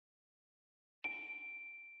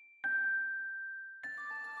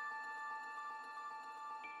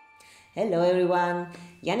Hello everyone,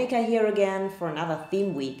 Jannika here again for another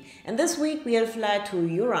theme week, and this week we'll fly to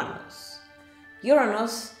Uranus.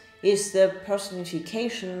 Uranus is the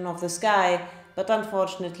personification of the sky, but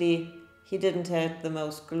unfortunately he didn't have the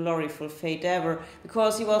most gloriful fate ever,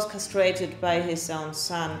 because he was castrated by his own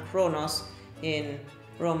son Kronos. In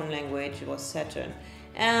Roman language it was Saturn,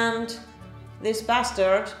 and this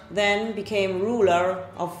bastard then became ruler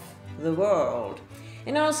of the world.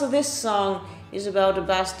 And also this song is about a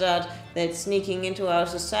bastard that's sneaking into our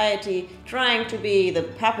society, trying to be the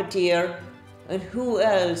puppeteer, and who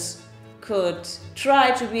else could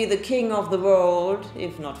try to be the king of the world,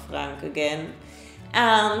 if not Frank again?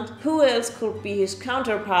 And who else could be his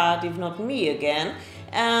counterpart, if not me again?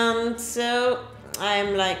 And so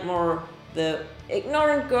I'm like more the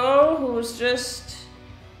ignorant girl who's just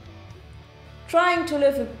trying to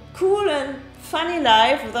live a cool and funny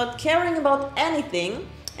life without caring about anything,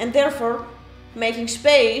 and therefore making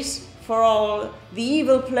space for all the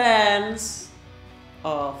evil plans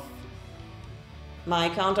of my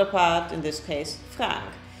counterpart, in this case Frank.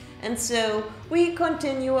 And so we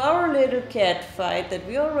continue our little cat fight that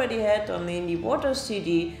we already had on the Indie Water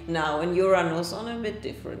CD, now in Uranus on a bit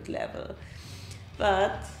different level.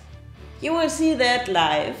 But you will see that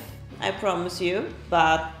live, I promise you,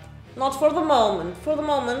 but not for the moment. For the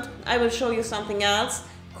moment I will show you something else.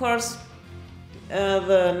 Of course,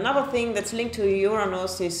 another thing that's linked to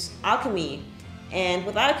Uranus is alchemy, and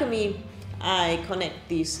with alchemy I connect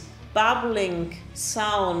this bubbling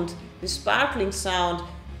sound, this sparkling sound,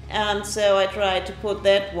 and so I try to put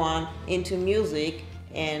that one into music,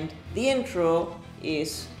 and the intro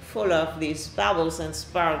is full of these bubbles and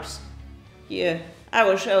sparks. Here, I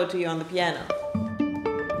will show it to you on the piano.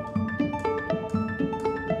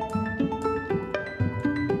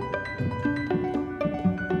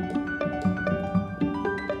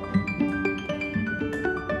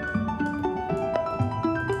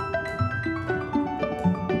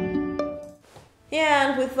 Yeah,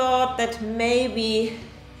 and we thought that maybe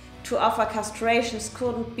to offer castrations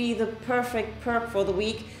couldn't be the perfect perk for the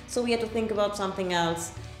week, so we had to think about something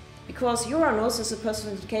else. Because Uranus is a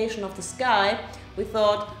personification of the sky, we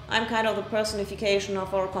thought I'm kind of the personification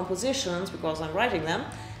of our compositions, because I'm writing them,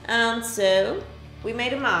 and so we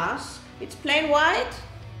made a mask. It's plain white,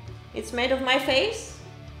 it's made of my face,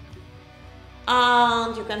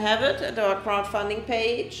 and you can have it at our crowdfunding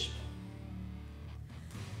page.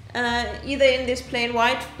 Either in this plain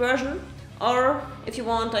white version, or if you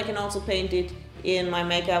want I can also paint it in my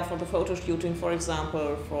makeup for the photo shooting, for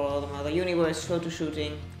example, for the Mother Universe photo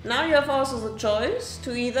shooting. Now you have also the choice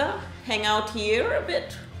to either hang out here a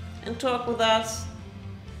bit and talk with us,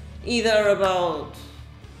 either about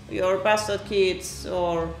your bastard kids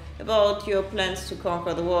or about your plans to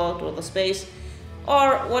conquer the world or the space,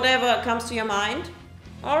 or whatever comes to your mind,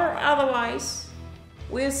 or otherwise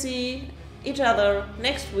we'll see each other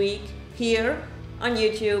next week here on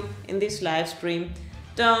YouTube in this live stream.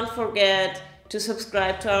 Don't forget to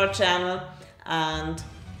subscribe to our channel and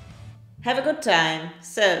have a good time.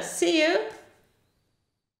 So, see you!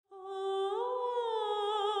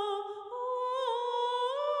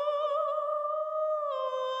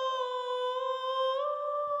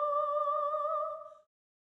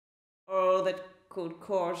 Or that could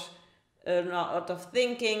cause a lot of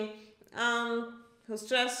thinking, who's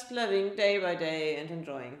just living day by day and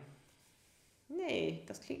enjoying. Nee,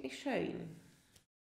 das klingt nicht schön.